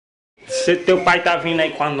Se teu pai tá vindo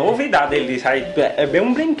aí com a novidade, ele disse aí, é bem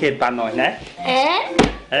um brinquedo pra nós, né?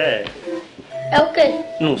 É? É. É o quê?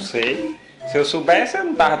 Não sei. Se eu soubesse, eu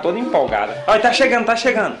não tava todo empolgado. Olha, tá chegando, tá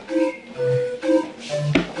chegando.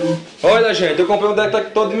 Olha, gente, eu comprei um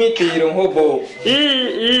detector de mentira, um robô.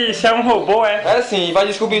 Isso é um robô, é? É sim, vai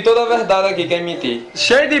descobrir toda a verdade aqui, quem mentir.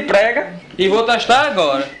 Cheio de prega. E vou testar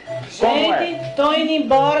agora. Como é? Gente, tô indo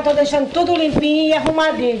embora, tô deixando tudo limpinho e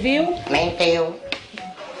arrumadinho, viu? Mentiu.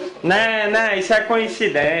 Não, isso é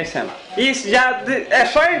coincidência, mano. Isso já... É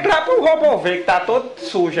só entrar pro robô ver que tá todo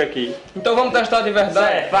sujo aqui. Então vamos testar de verdade.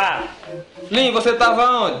 Certo, vá. Lin, você tava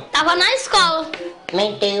onde? Tava na escola.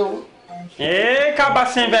 Mentiu. Ei, caba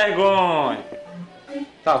sem vergonha.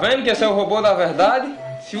 Tá vendo que esse é o robô da verdade?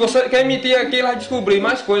 Se você quer mentir aqui, ele vai descobrir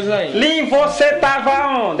mais coisas ainda. Lin, você tava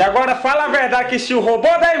onde? Agora fala a verdade que se o robô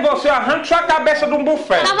der em você, eu arranco sua cabeça de um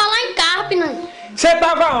buffet. Tava lá em Carpina. Você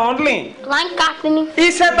tava onde, Lin? Lá em Carpina.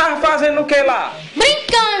 E você tava fazendo o que lá?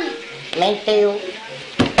 Brincando. Mentiu.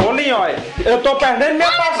 Ô, Lin, olha, eu tô perdendo minha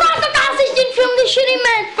Olha paciência. só que eu tava assistindo filme de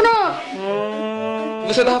experimento. Pronto.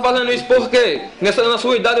 Você tava fazendo isso por quê? Na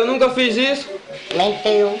sua idade eu nunca fiz isso.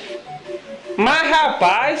 Mentiu. Mas,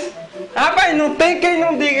 rapaz, não tem quem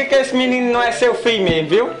não diga que esse menino não é seu filho mesmo,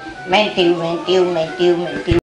 viu? Mentiu, mentiu, mentiu, mentiu.